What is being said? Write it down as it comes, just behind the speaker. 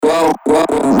Welcome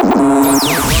to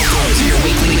your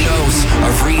weekly dose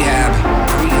of rehab.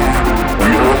 We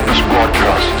hope this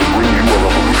broadcast to bring you a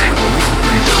revolution.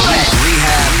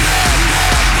 Rehab.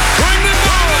 Bring the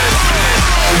noise!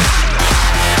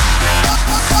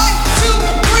 1, 2,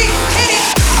 3, hit it!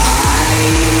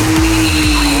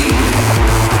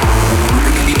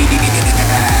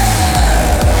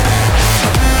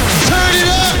 Turn it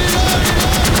up!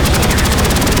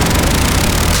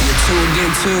 You're tuned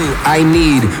into I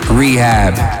Need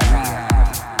Rehab.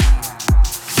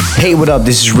 Hey, what up?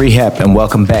 This is R3HAB, and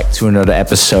welcome back to another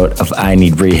episode of I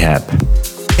Need Rehab.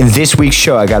 In this week's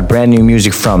show, I got brand new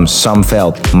music from Sam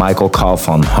Veld, Michael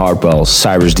Calfan, Hardwell,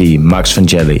 Cyrus D, Max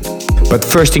Vangeli. But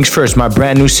first things first, my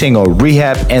brand new single,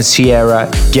 R3HAB and Sierra,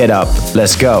 Get Up.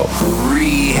 Let's go.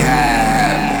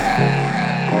 Rehab.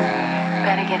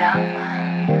 Better get up.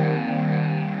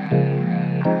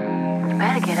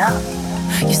 Better get up.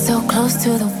 You're so close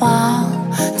to the wall,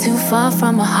 too far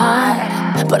from my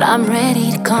heart. But I'm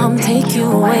ready to come, take you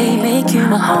away, make you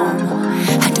my home.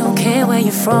 I don't care where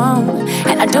you're from,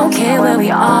 and I don't care where we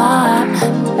are,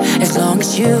 as long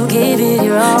as you give it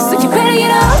your all. So you better get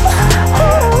up,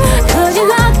 'cause you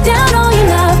locked down all your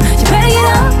love. You better get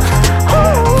up,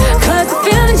 'cause the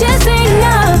feeling just ain't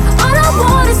enough. All I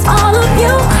want is all of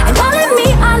you, and all of me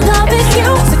I love is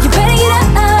you. So you better get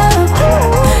up,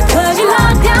 'cause you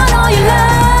locked down all your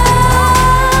love.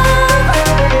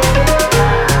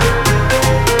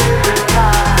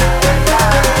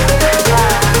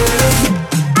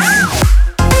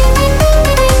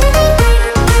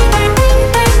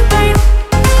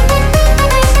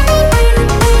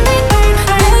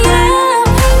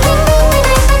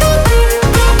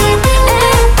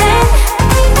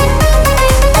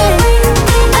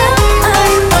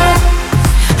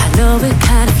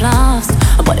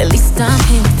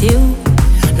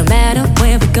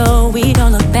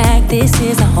 This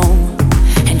is a home,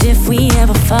 and if we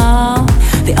ever fall,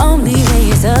 the only way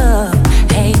is up.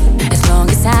 Hey, as long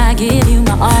as I give you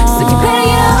my all. So you better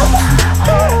get up,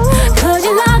 'cause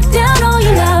you locked down all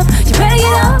your love. You better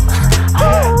get up,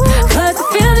 'cause the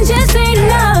feeling just ain't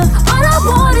enough. All I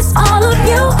want is all of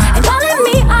you, and all of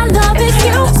me I love is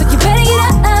you. So you better get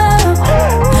up,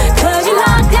 'cause you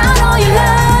locked down all your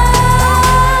love.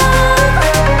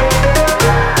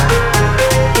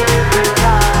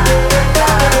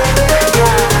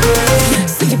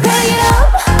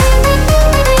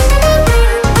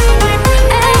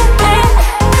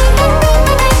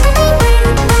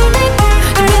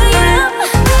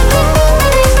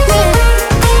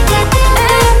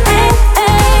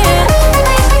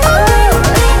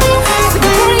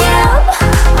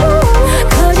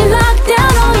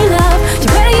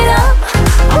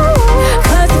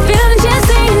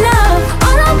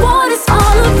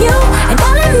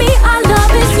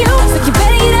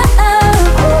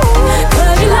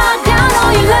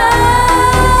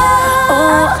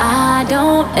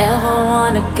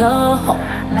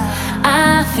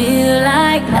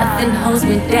 Holds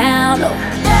me down. Oh,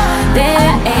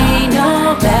 there ain't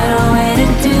no better way to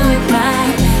do it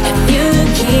right. If you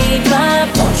keep up,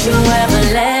 don't you ever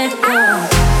let go.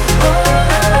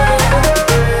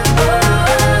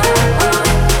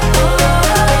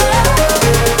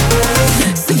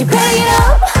 So you better get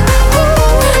up,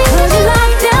 'cause you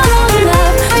locked down all your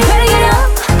love. You better get up,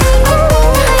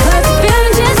 'cause the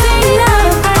feeling just ain't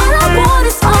enough. All I want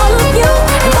is all of you,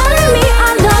 and all of me I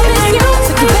love is you.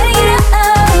 So you better get up.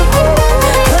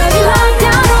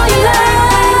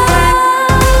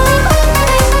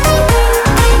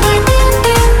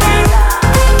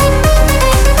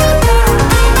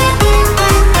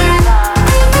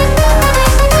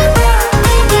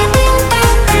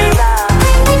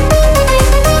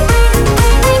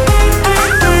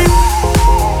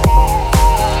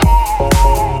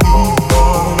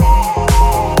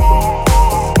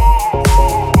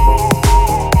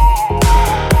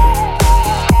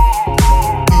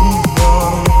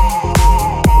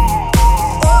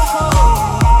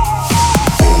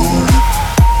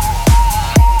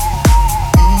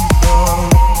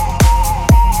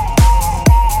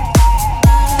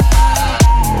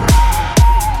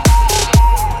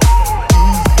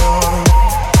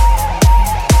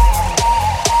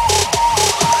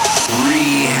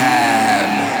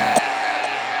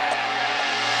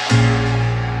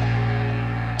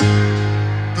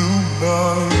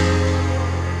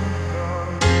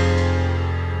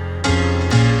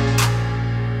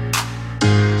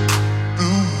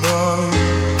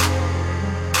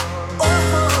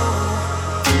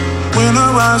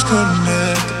 eyes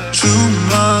connect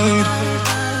tonight.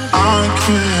 I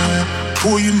can't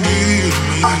pull you near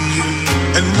me.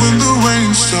 And when the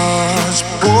rain starts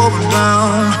pouring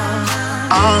down,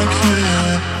 I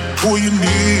can't pull you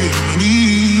near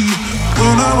me.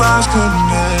 When our eyes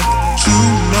connect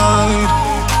tonight,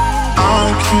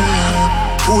 I can't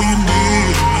pull you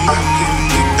near me.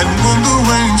 And when the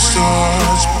rain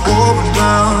starts pouring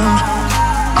down,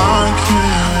 I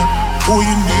can't pull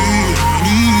you near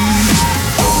me.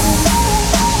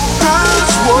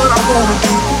 That's what I wanna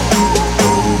do.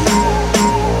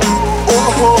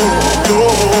 Oh, oh,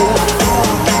 oh.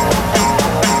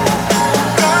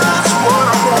 That's what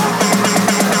I wanna do.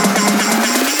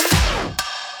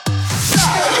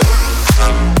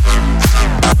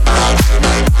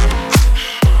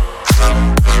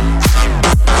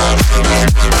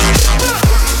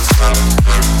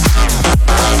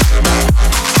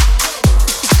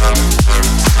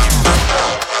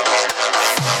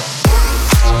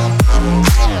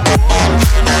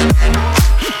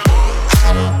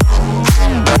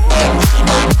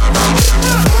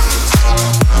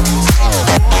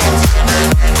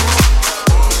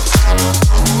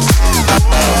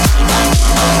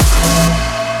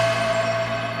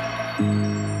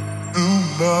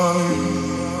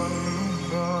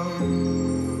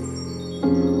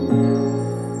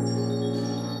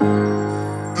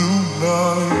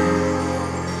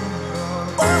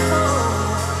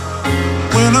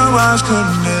 When our eyes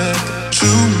connect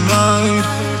tonight,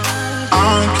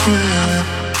 I can't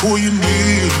pull you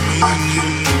near me.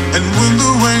 And when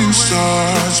the rain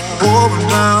starts pouring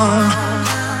down,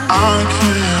 I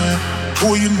can't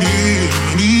pull you near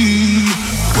me.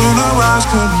 When our eyes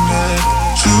connect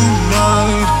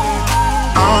tonight,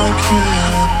 I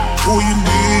can't pull you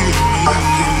near me.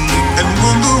 And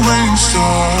when the rain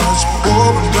starts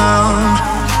pouring down,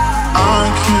 I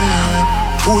can't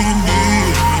pull you near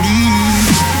me.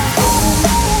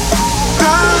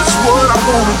 That's what I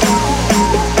wanna do.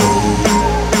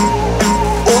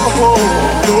 Oh, oh,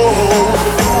 oh.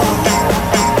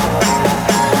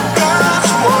 That's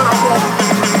what I wanna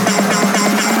do.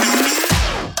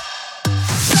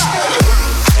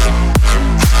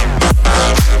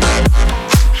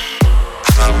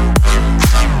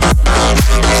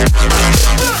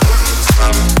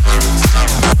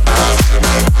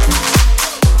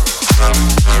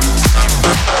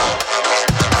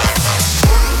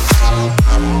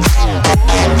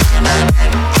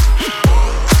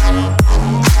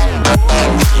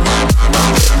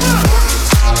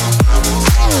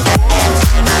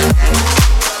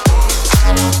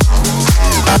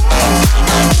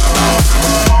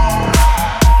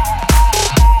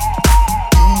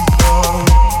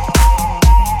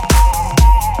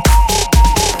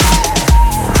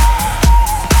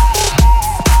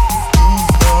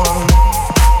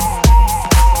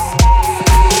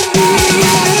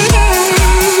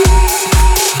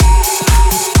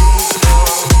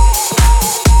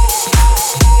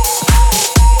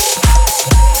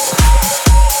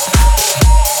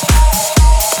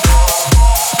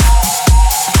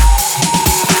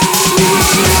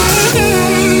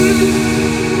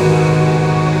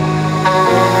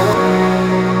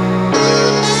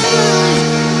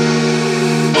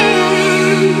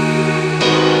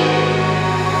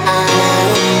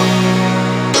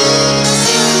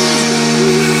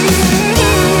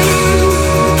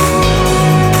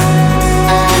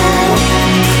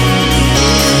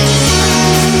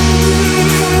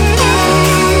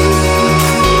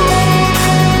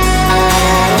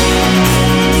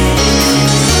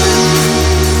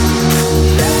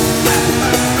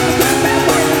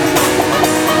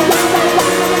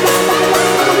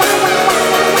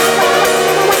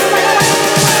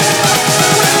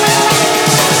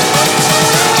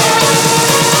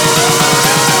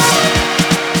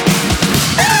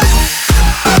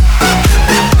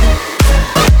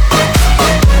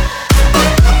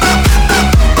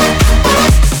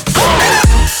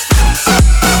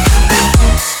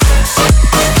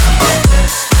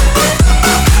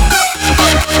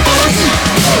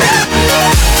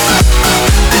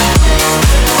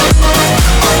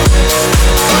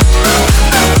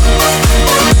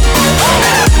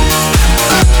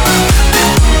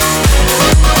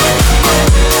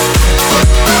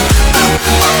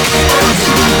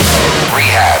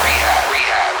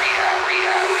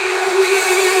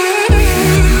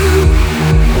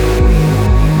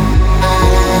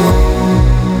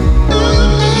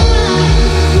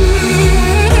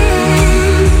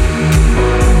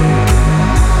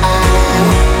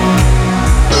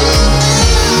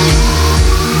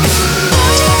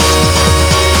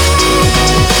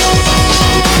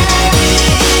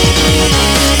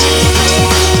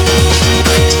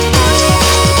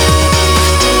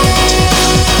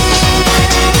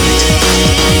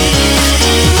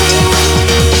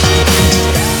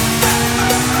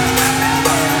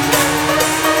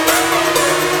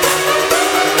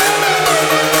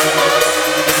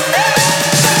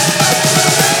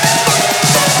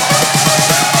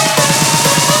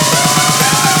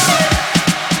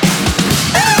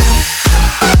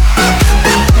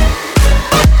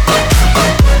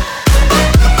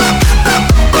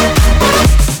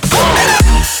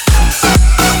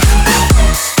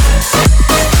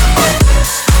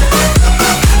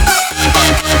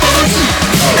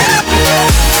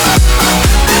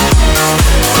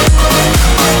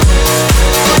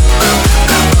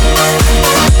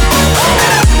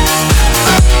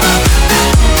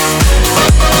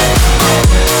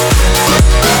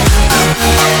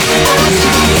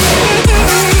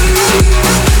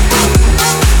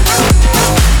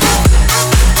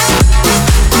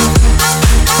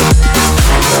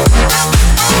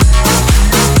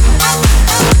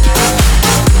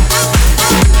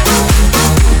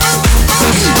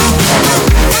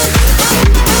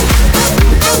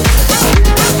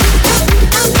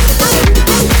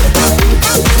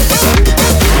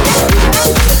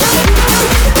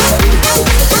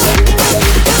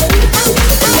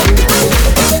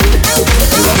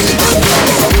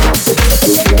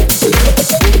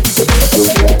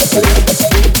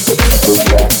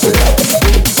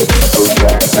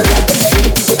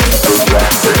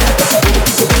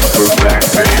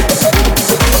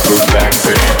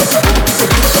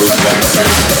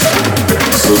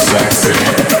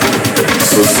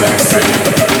 So sexy.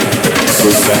 So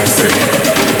sexy.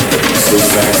 So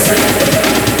sexy.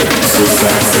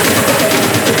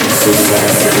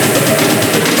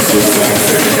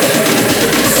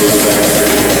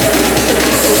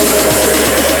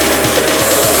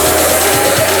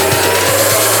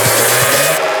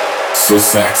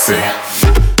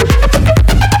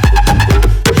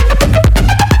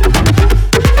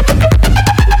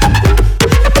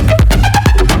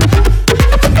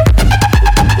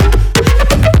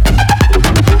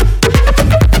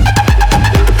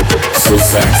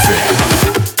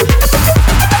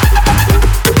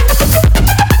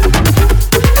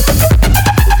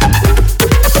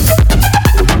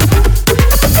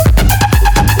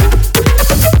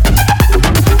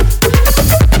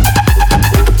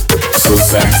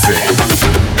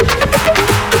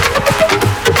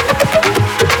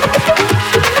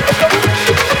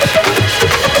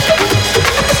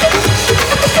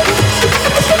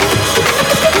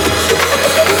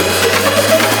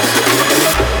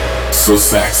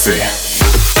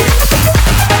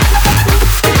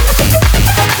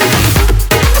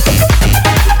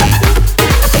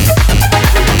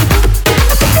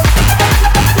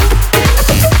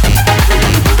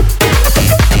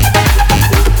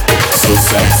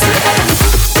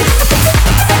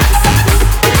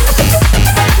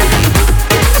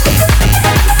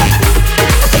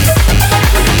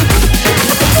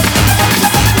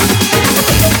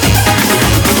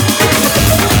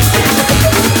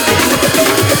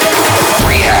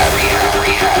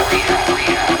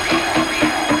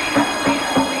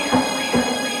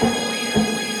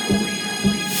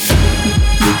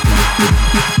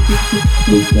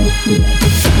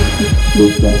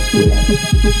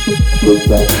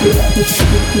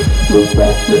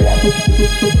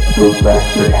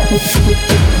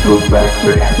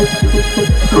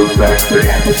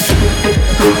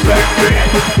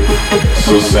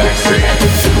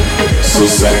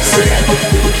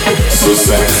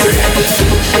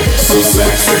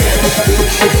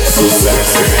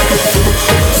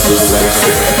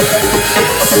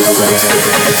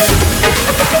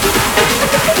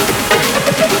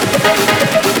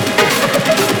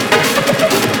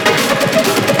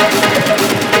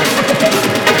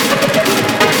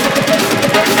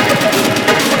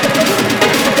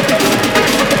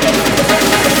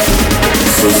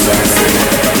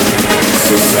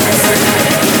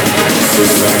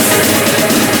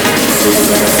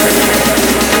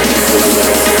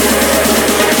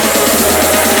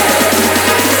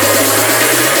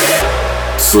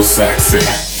 So sexy.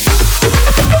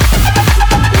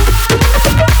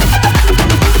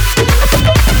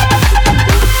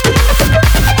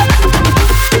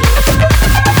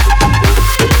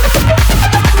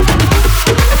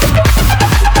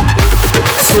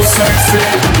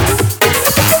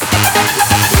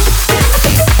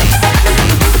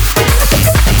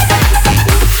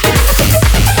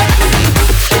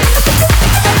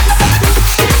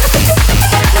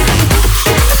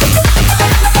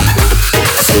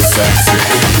 So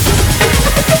sexy.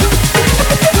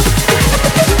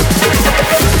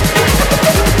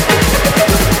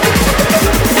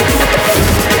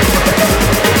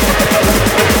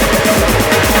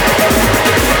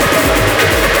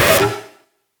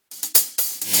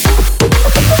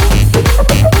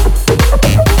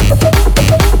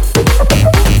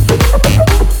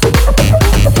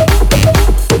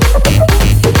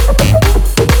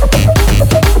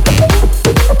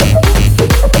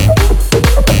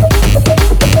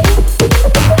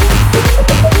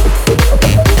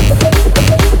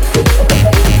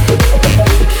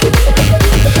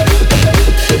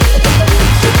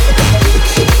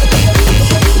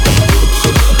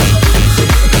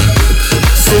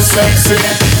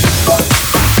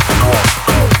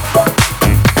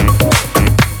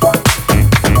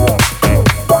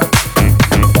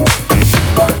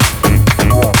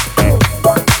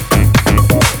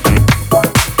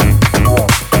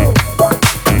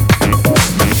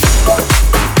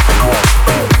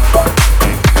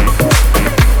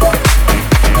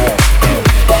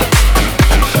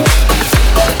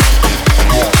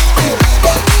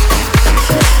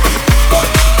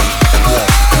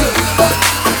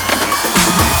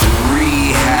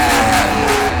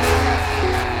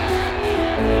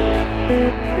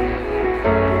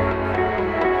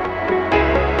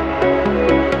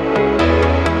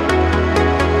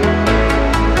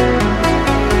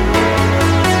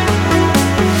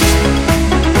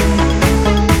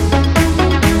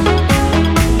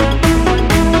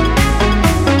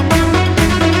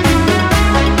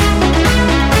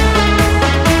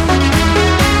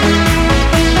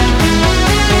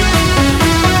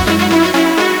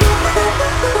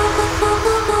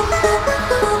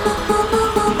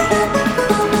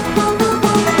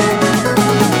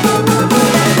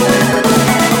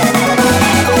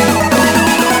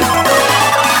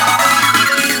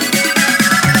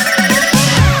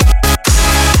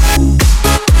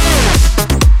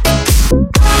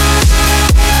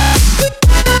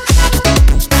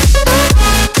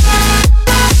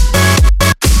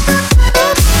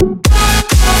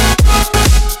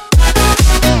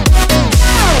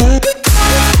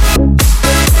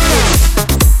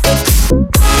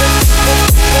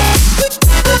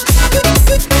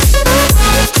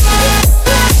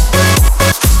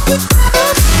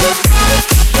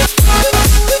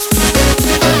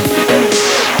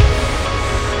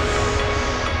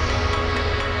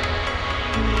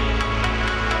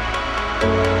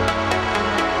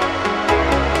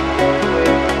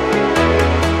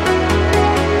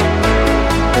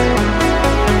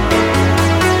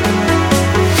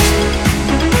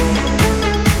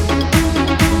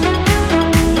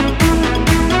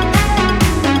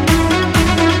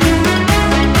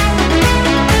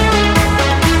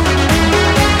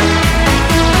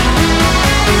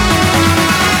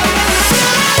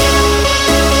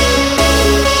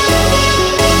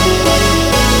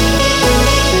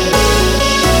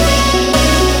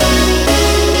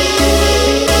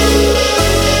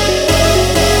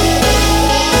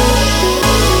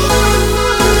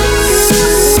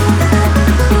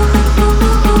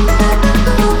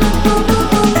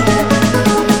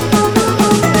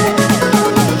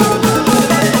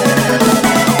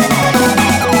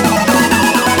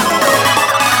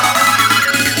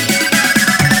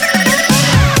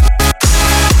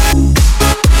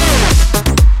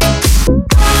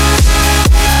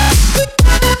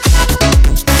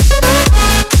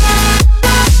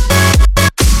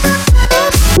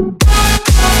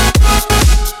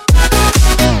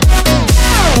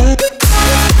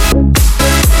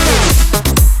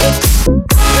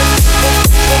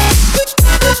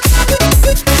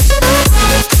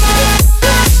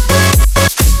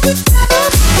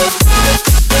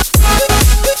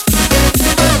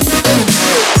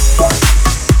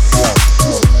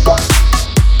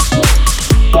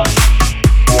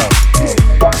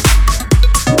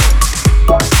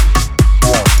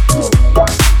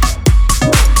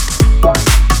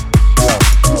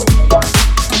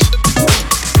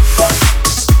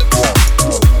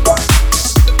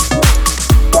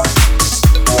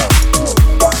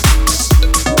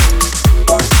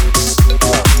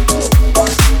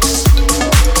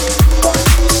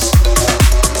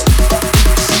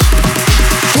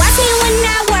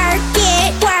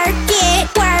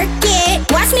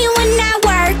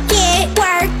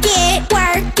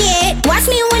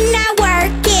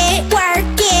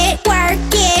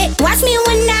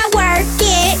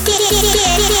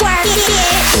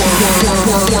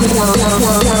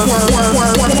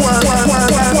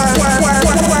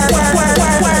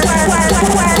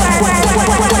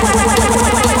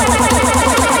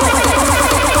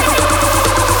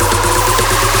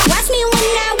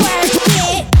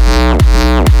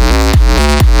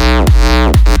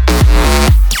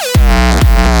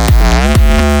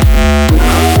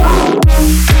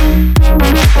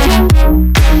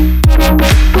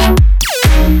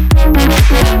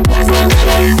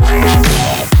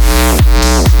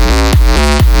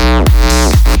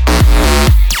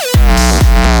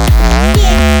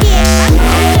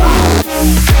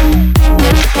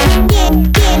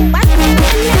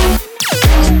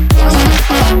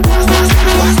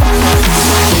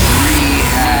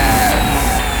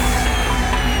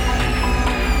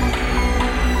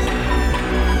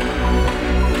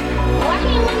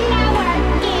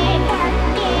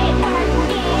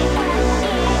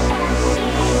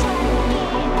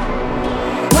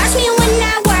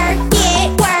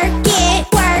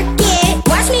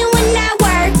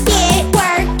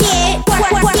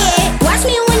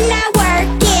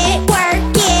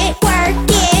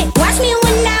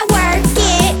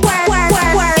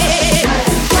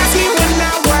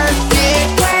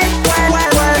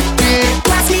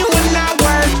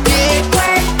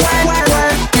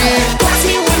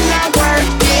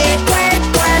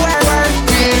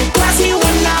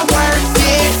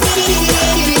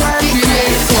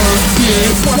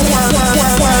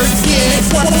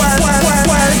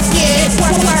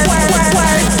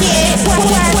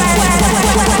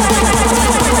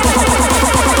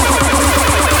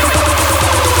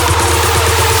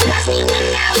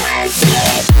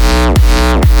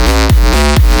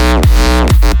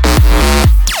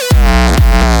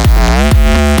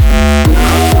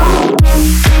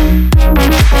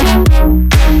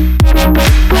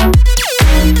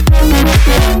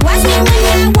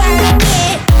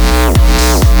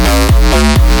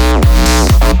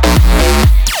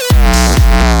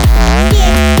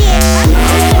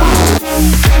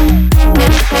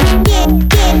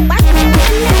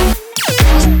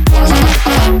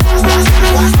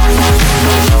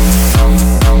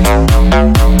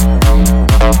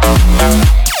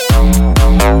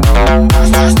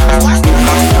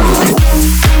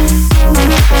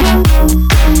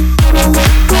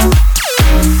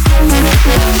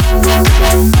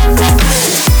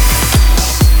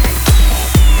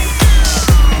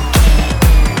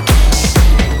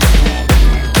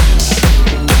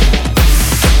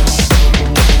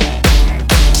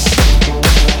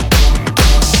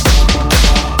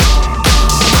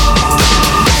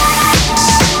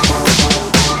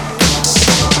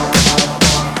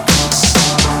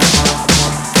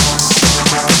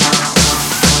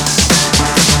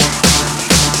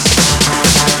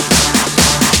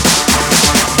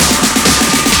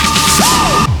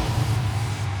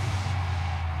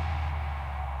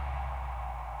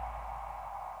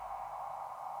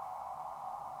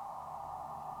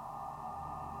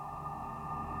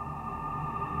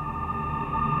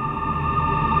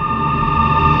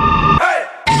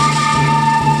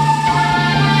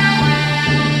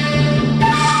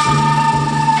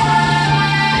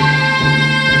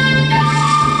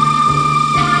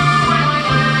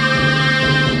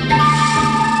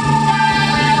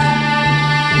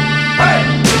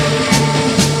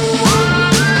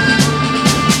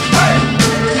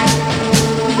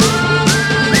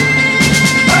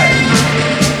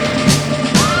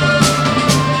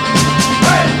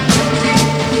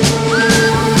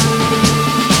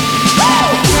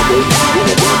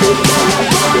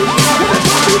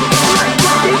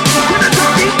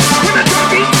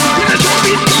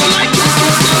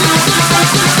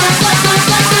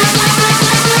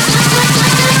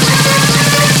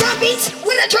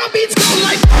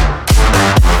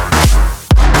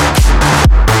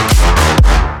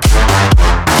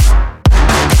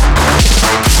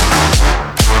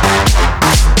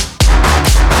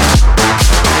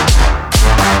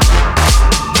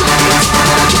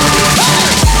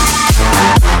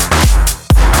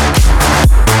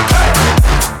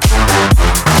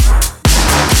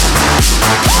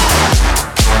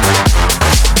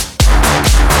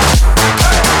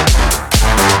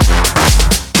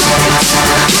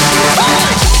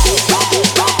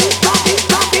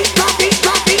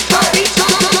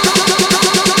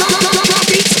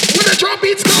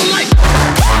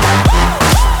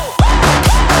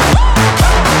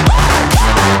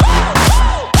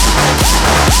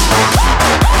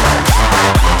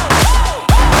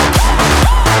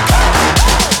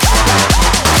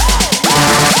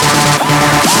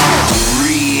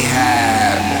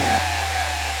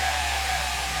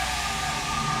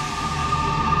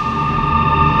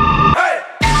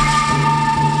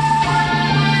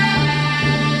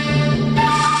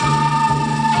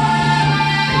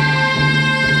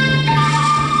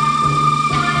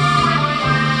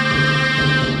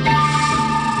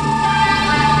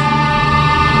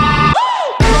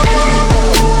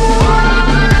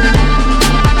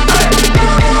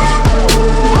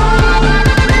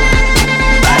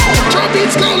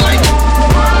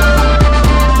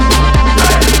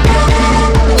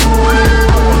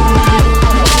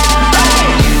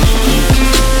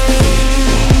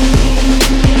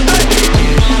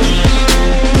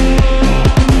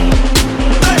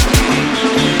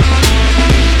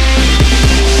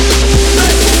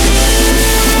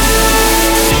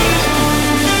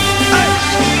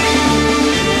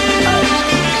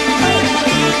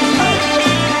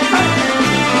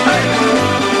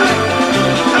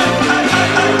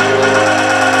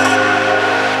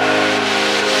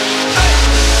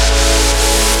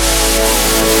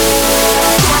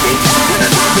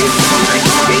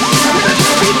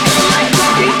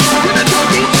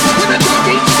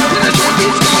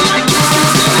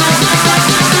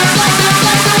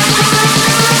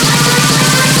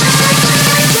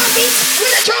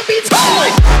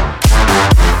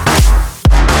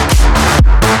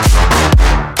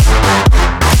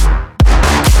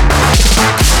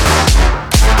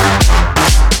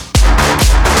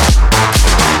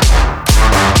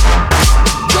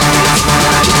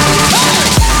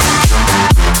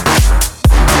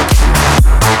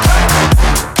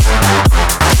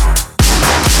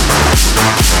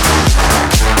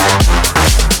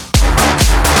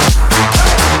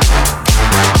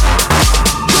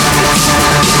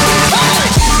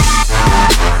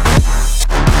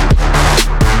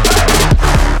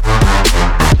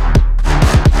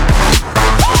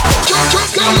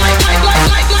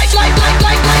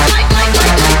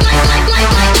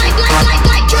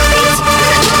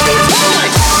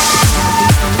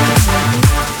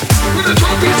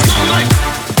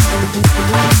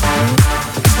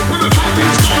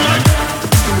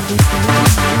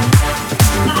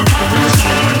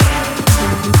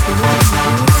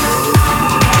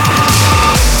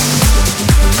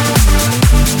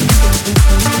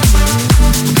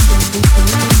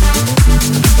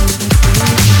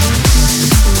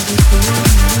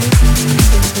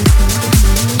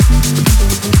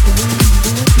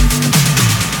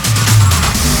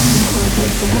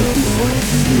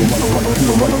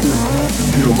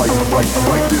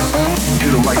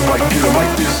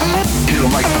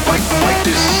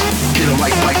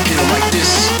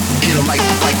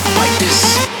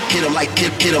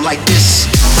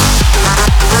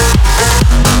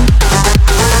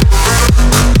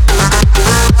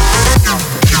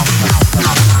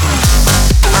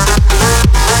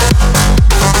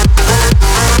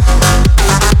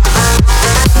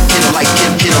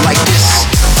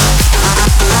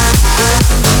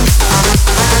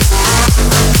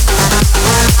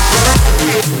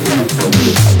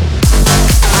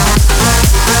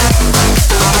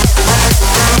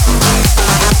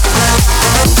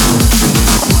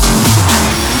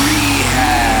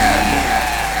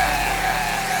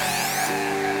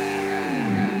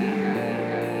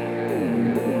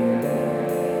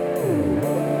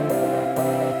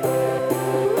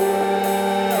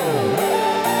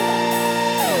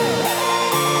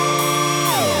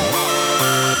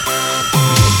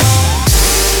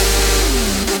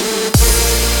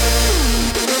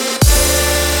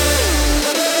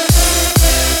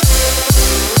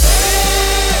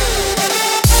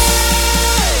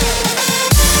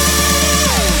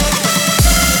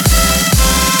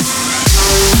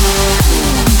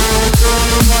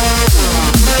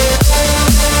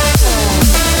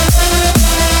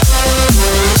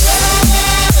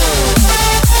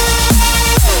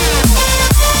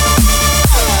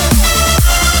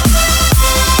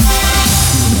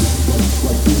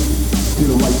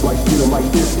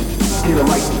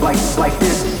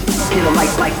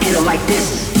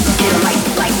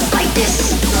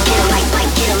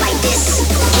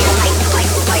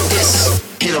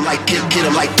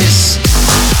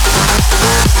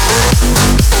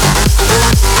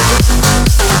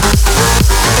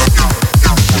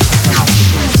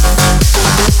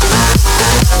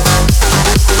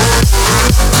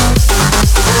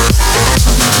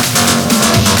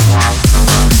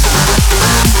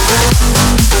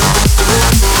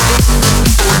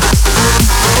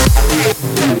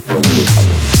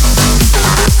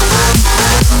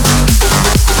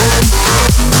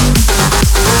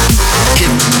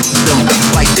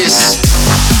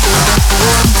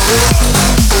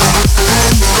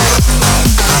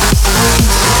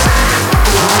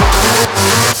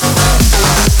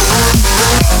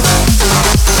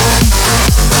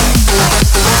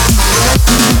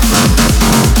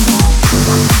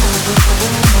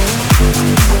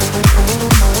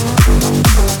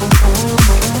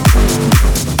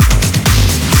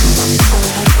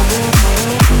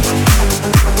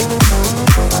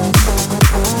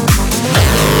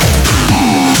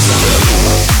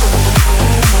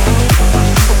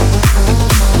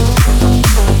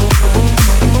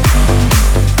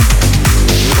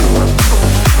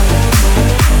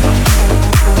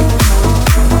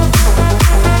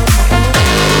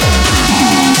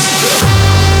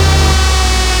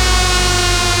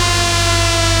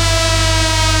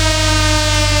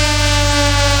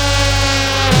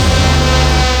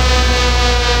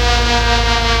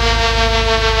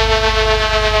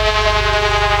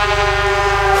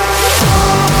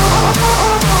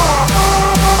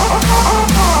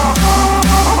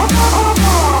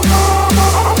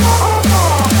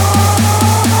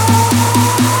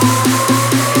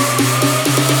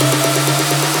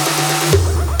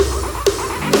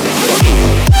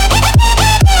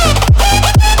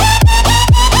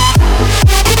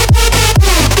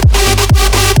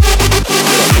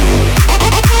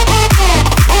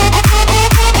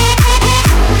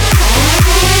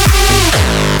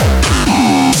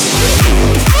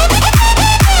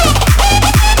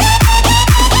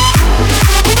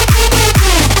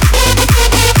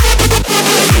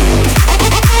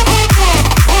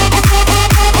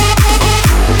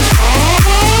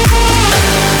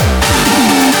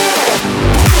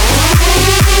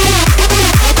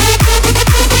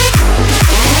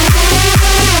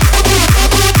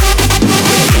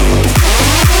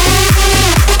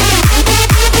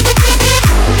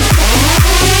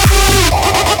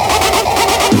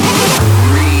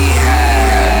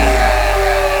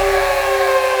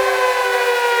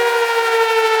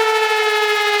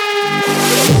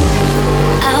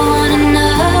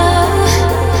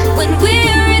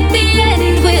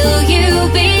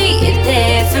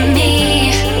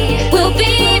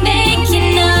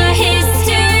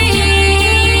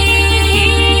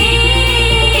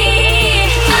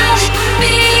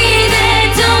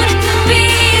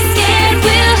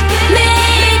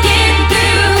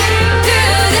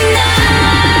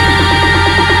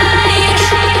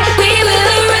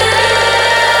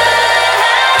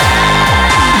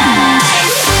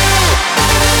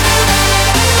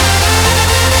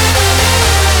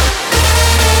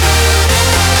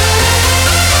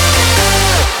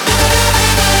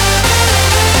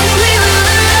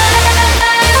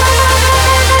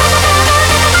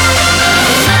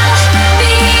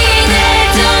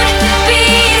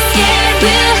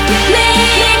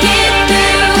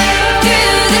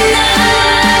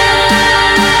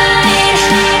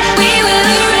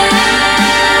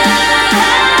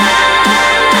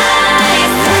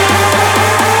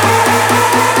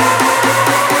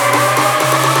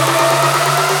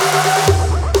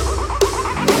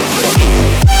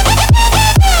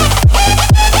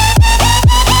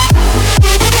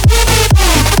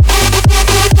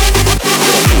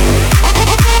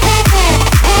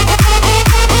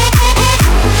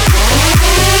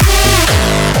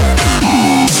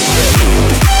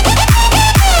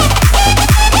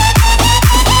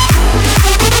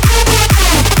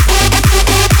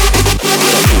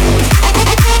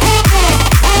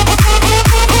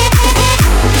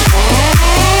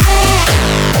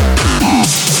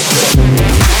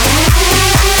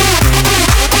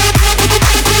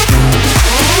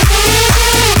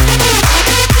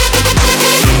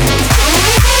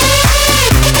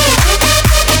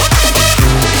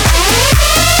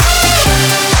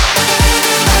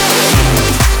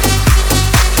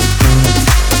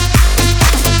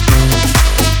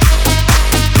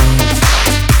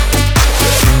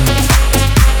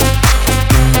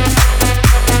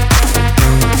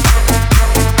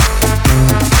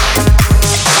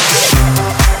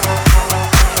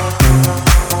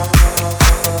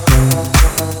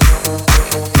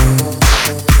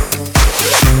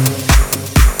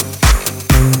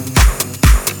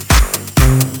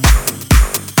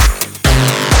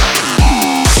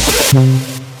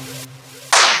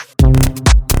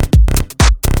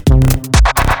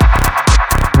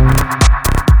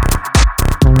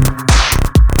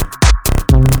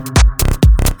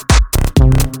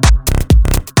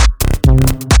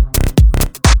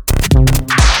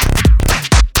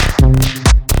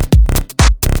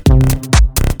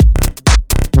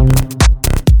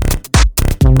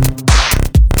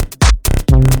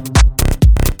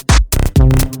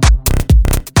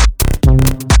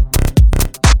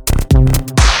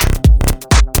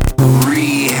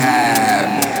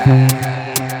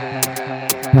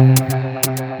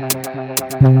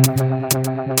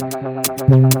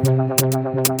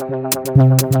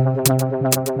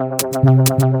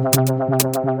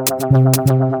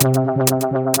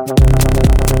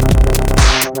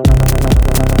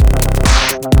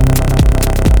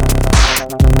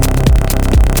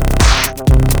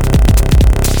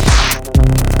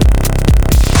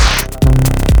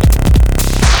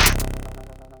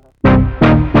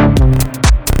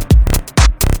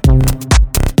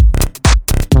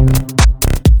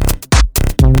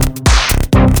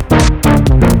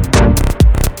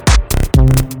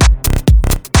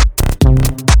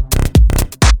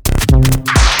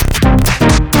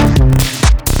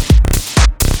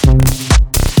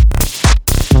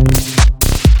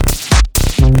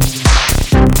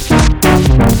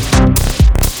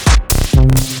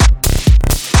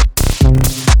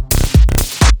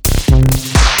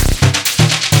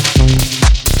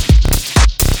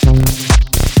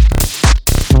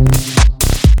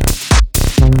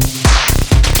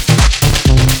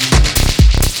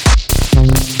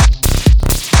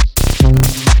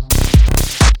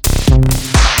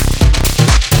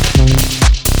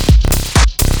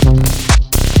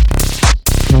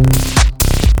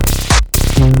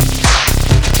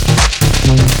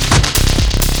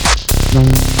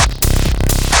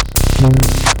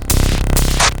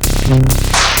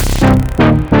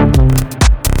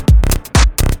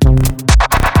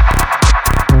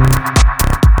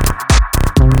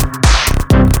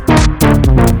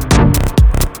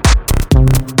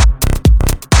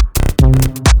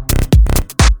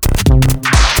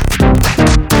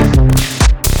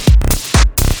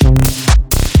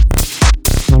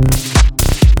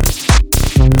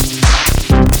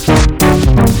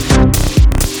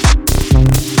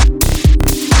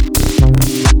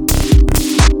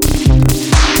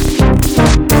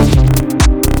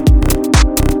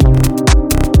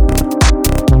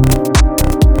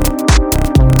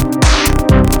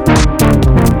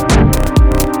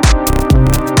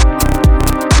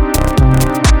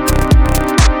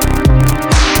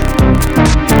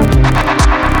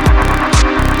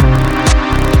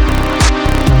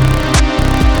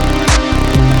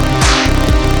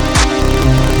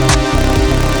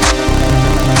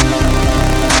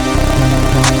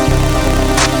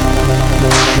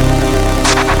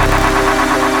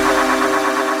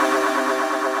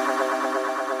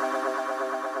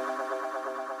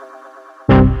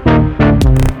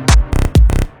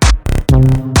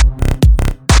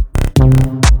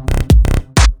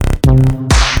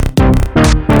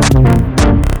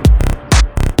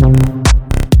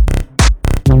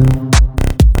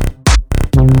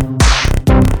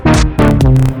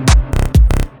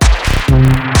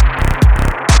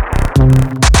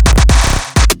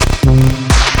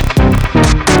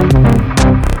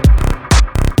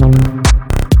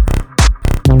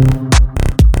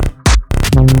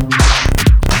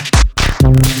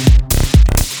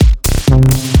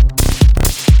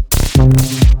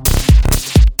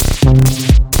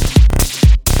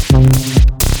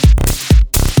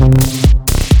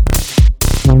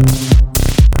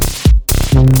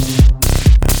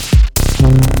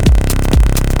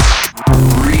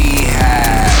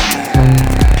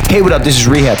 Hey, what up? This is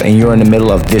R3HAB, and you're in the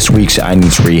middle of this week's I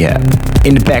Need R3HAB.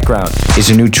 In the background is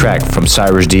a new track from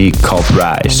Cyrus D called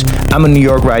Rise. I'm in New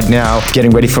York right now,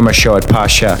 getting ready for my show at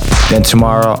Pasha. Then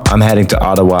tomorrow, I'm heading to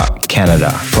Ottawa,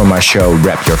 Canada, for my show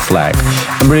Rep Your Flag.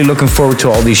 I'm really looking forward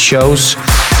to all these shows.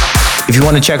 If you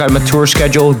want to check out my tour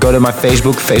schedule, go to my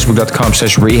Facebook,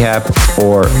 facebook.com/R3HAB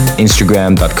or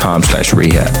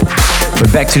instagram.com/R3HAB.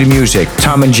 But back to the music,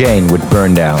 Tom and Jane with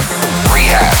Burn Down.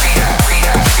 R3HAB.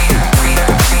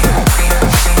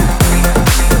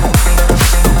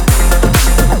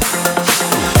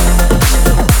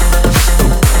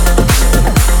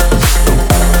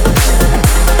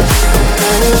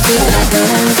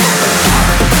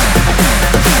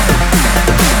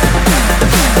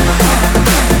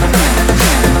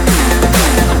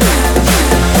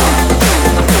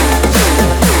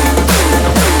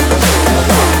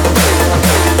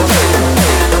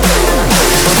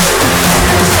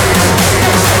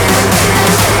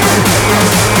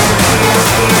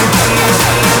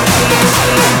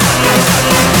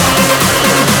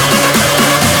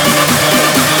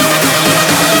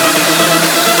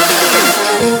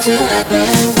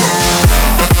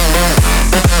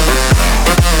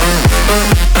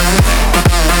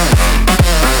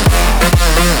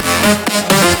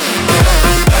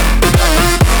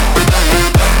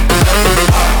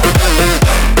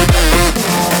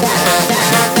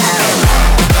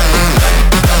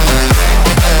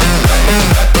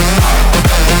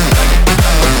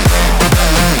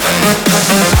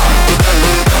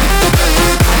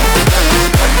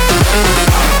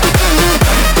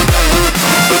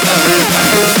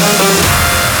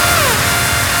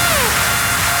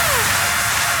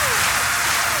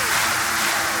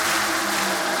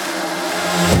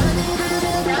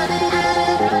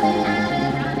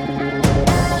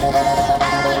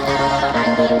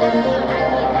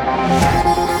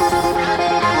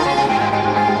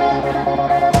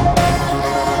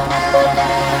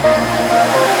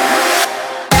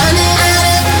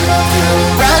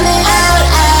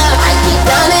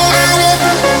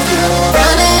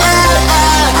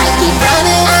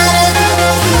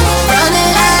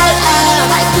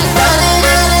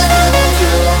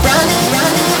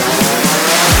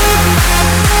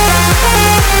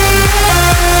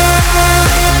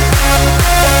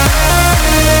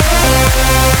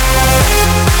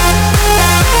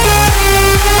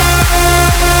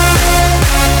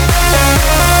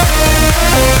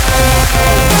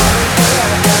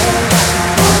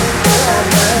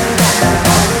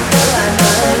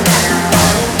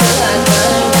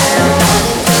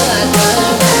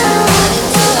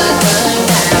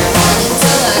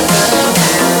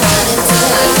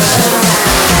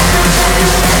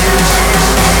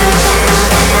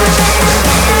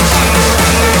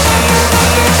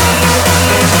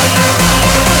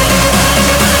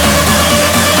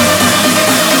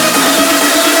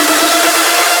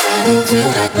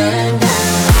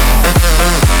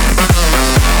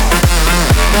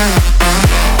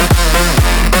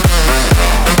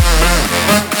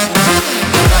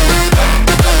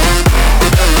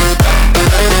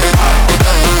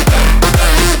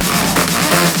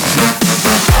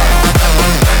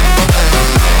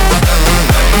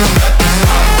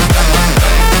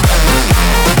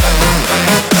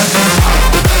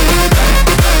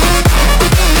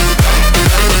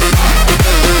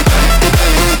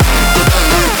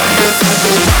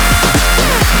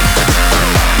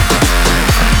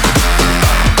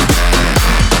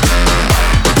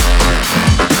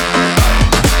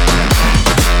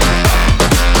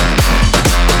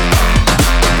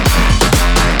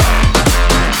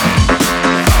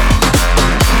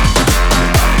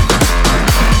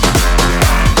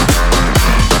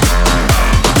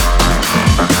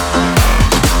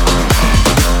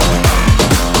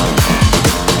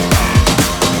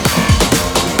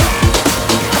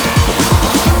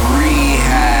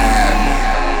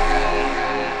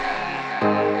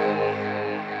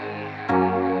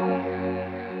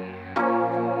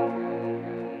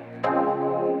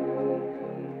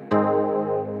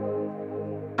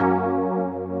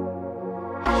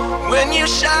 When you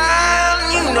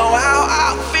shine, you know how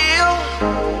I feel.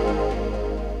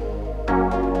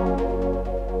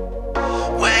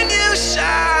 When you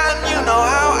shine, you know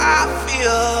how I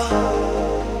feel.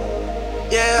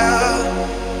 Yeah.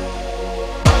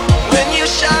 When you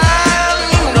shine,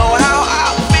 you know how I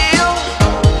feel.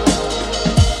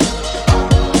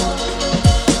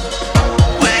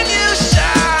 When you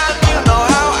shine, you know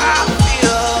how I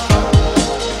feel.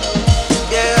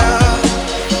 Yeah.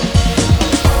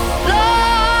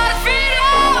 Lord,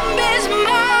 freedom is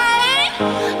mine.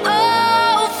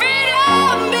 Oh,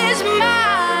 freedom is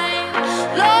mine.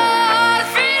 Lord,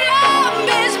 freedom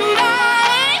is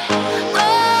mine.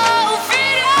 Oh,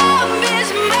 freedom is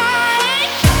mine.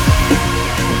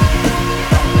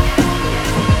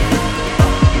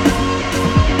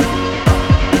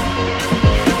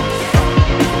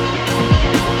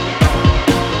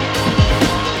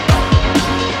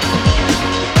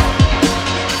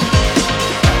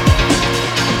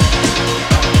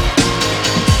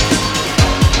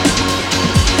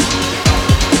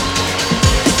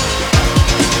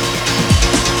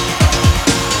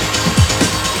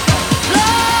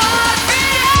 Lord,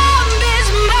 freedom is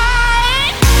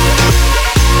mine.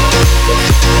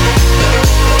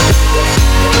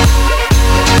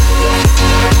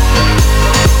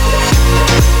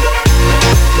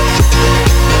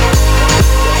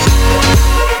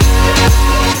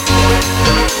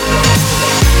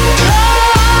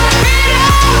 Lord,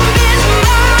 freedom is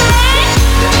mine.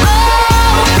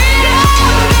 Oh,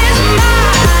 freedom is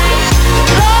mine.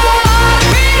 Lord,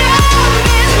 freedom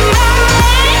is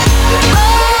mine.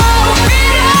 Oh,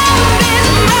 freedom is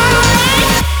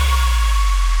mine.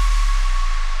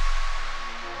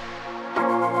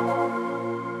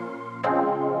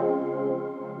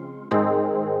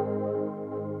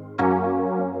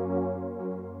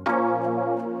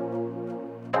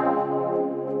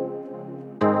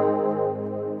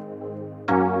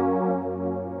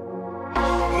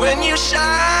 When you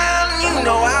shine, you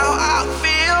know how I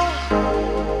feel.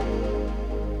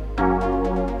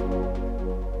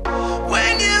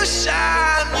 When you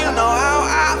shine, you know how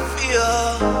I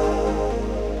feel.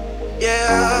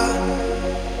 Yeah.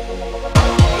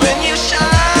 When you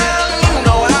shine, you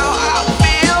know how I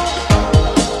feel.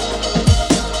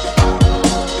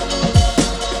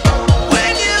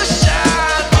 When you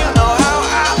shine, you know how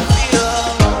I feel.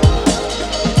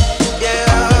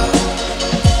 Yeah.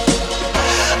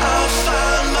 I'll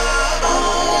find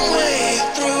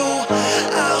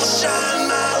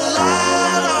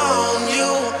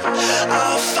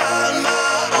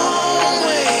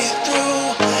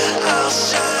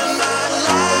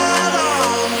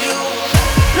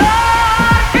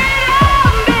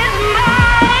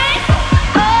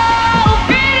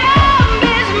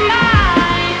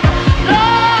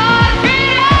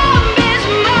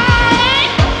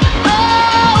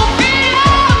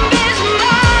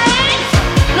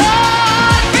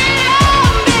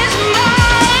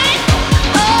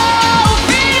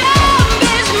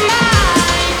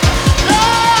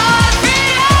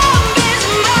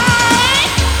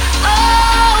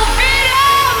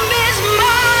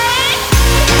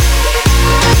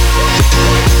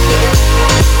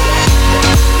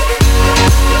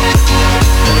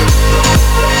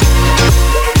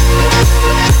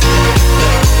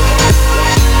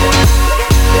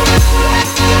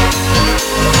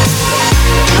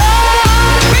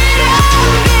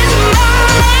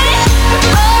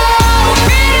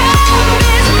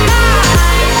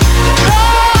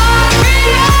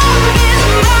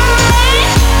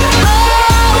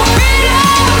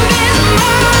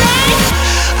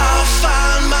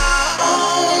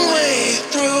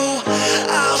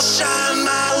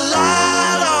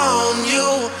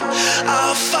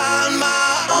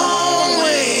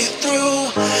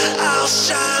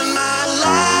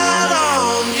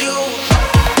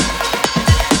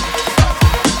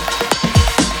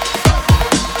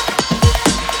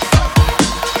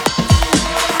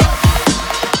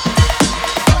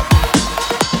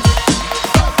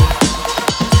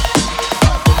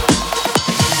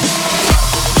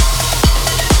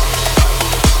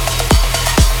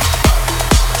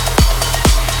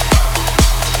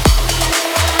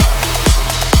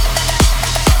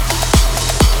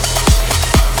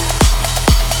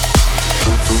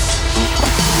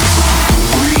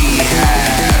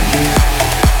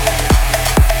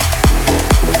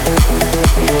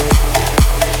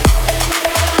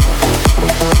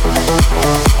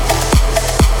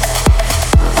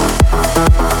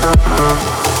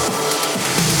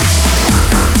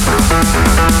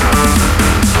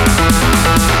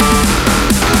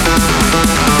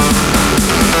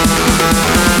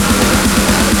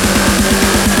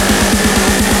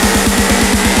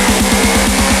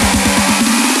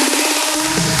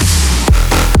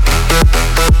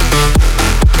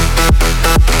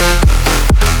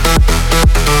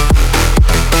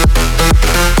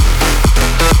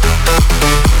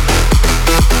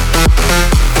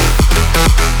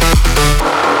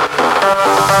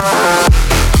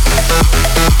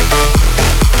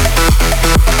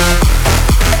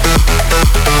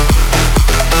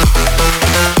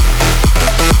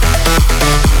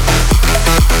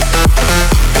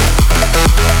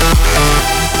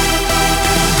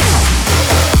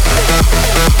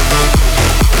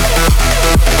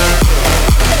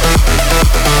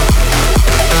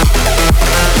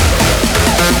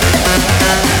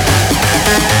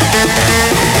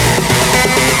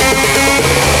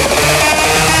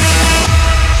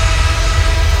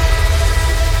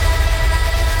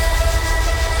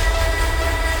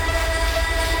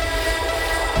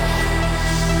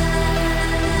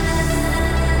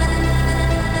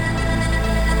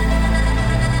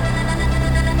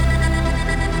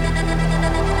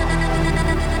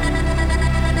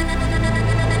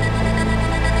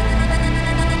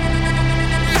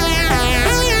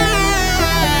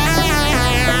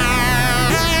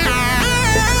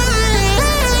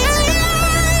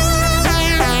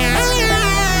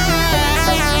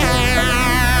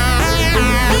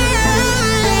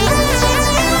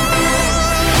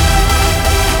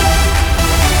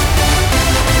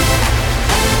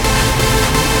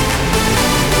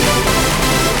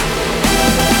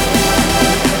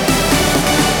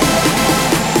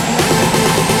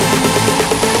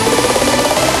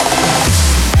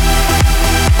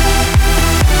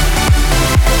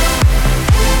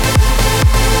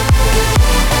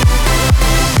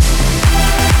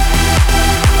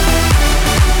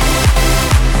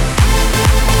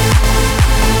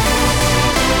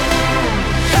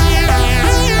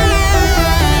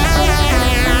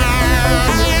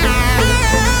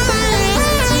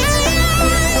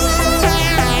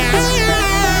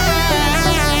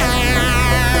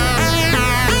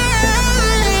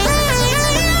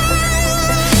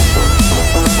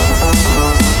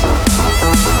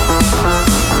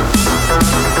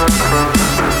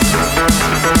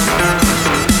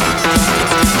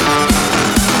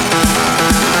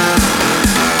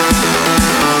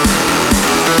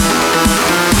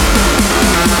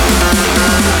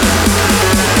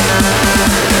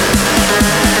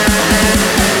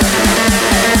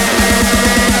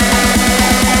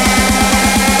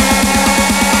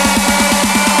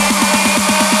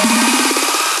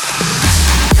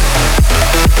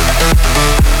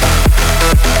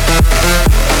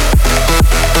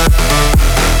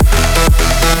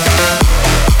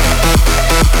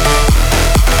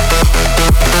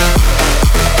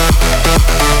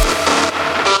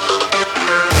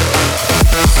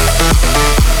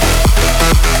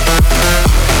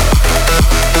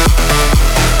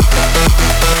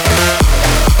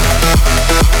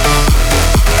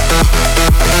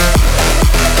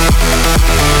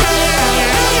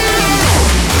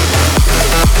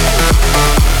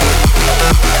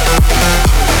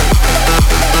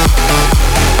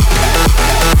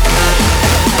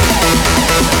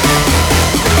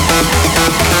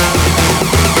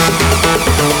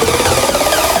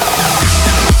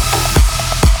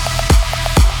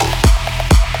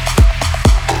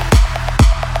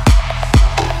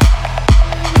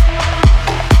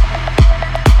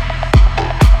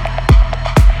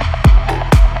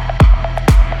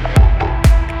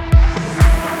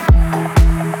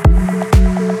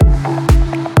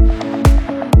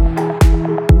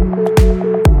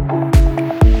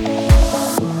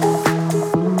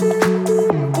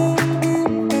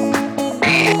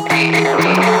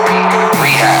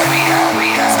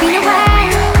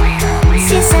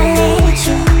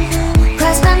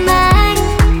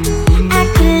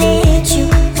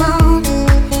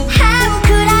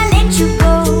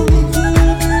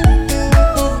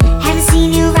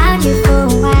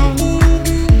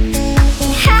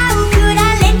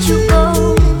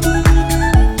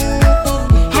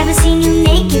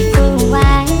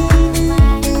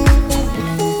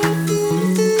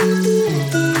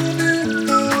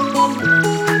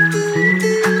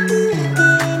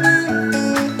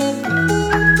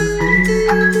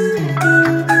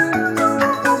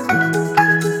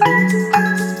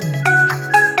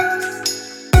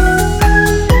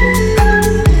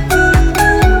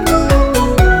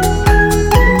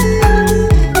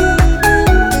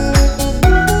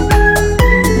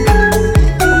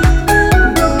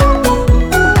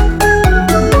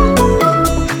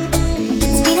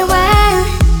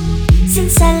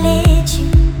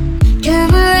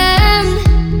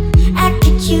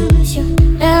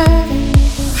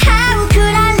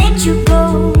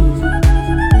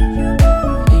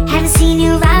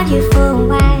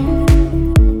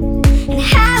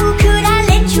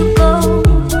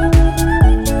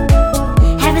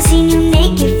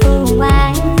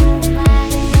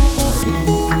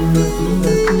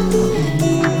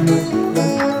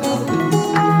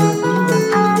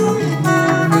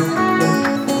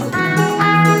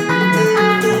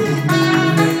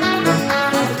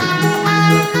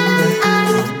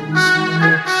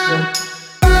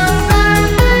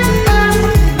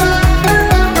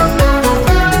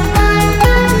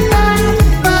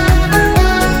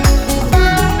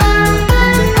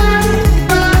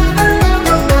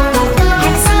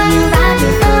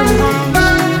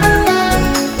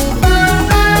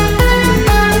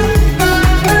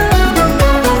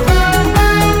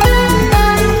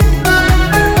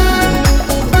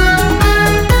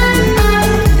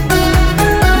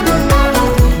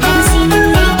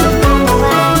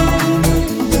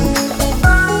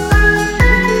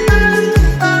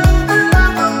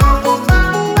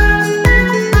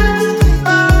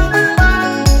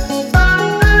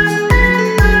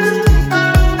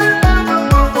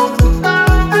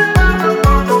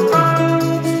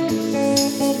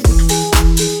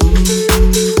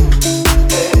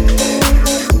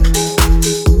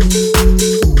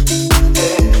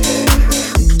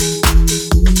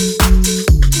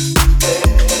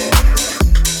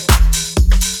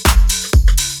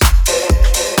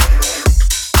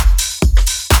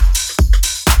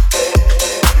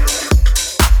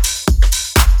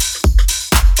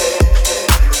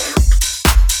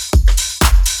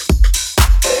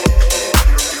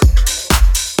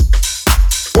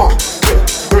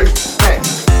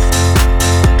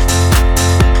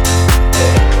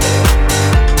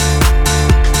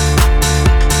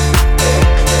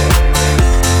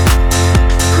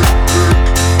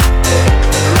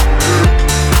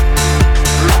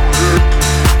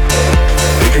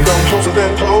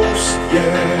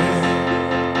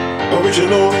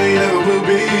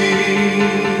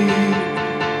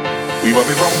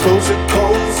coast to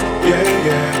coast, yeah,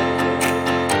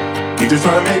 yeah. We just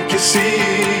try to make you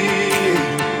see.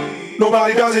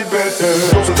 Nobody does it better.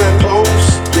 Closer than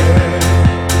close,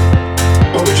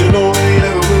 yeah. Original ain't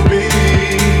ever will be.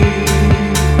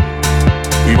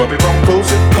 We bump it from coast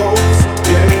to coast,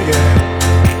 yeah,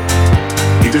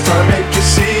 yeah. We just try to make you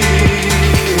see.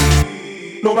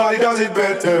 Nobody does it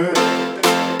better.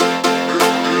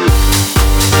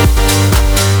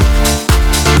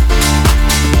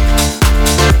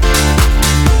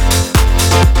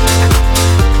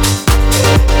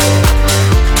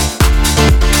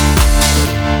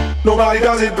 Nobody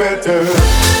does it better.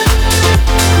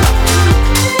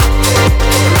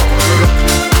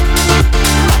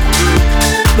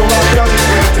 Nobody does it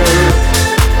better.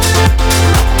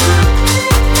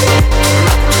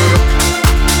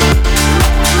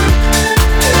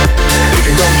 We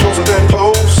can come closer than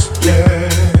close, yeah.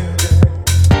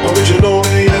 Original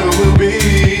ain't ever will be.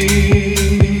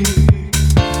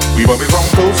 We bump it from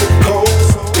coast to coast,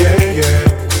 yeah, yeah.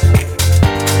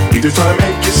 We just try to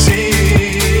make you see.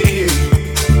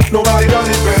 Nobody does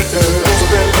it better. Closer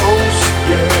than close,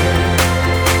 yeah.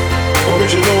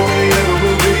 Original ain't ever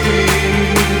will be.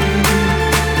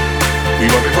 We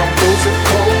bump it from coast to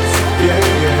coast, yeah,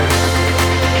 yeah.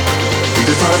 We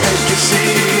just try to make you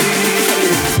see.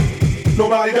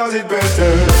 Nobody does it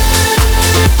better.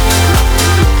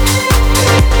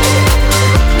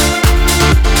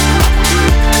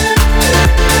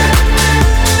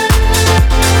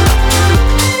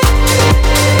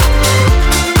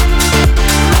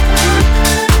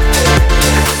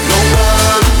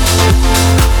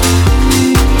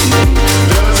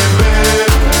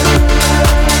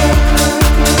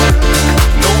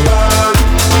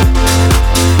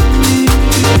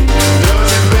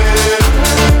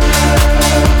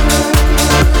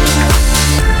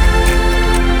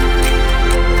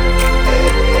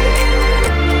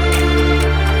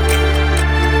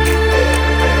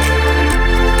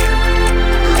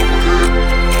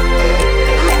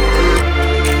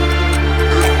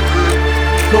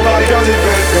 Nobody does it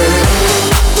better.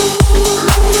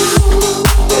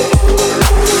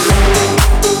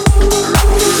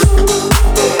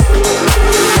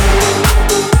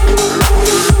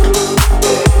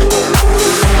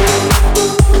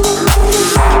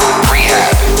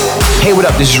 Hey, what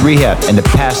up? This is R3HAB, and the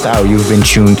past hour you've been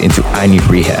tuned into I Need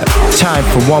Rehab. Time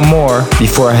for one more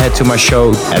before I head to my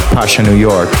show at Pasha, New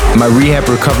York. My rehab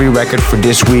recovery record for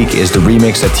this week is the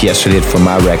remix that Tiesto did for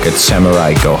my record,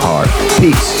 Samurai Go Hard.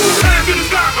 Peace.